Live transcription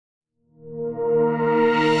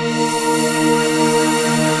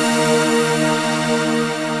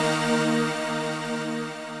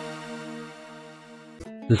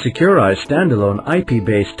The Synchronized standalone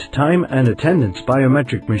IP-based time and attendance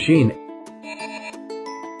biometric machine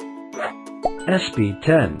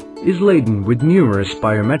S-B10 is laden with numerous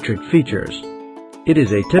biometric features. It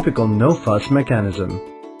is a typical no-fuss mechanism.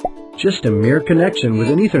 Just a mere connection with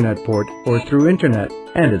an Ethernet port or through internet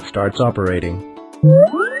and it starts operating.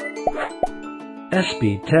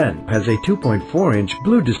 S-B10 has a 2.4-inch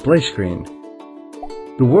blue display screen,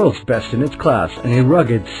 the world's best in its class, and a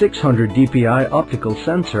rugged 600 dpi optical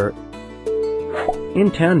sensor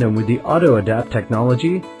in tandem with the auto-adapt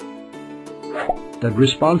technology that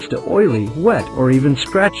responds to oily, wet, or even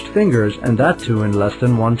scratched fingers, and that too in less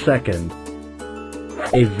than 1 second.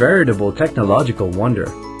 A veritable technological wonder,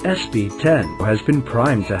 S-B10 has been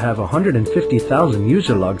primed to have 150,000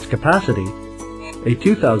 user logs capacity, a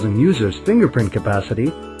 2,000 users fingerprint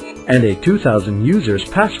capacity, and a 2,000 users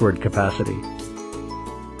password capacity.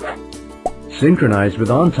 Synchronized with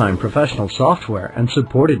ONtime professional software and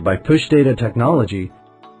supported by push data technology,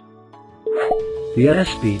 the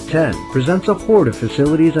S-B10 presents a horde of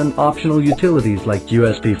facilities and optional utilities like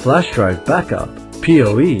USB flash drive backup,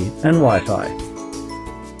 PoE, and Wi-Fi.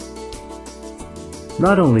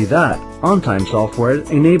 Not only that, ONtime software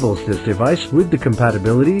enables this device with the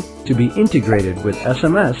compatibility to be integrated with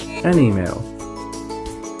SMS and email.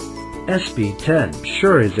 S-B10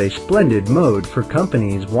 sure is a splendid mode for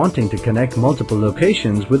companies wanting to connect multiple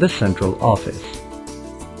locations with a central office.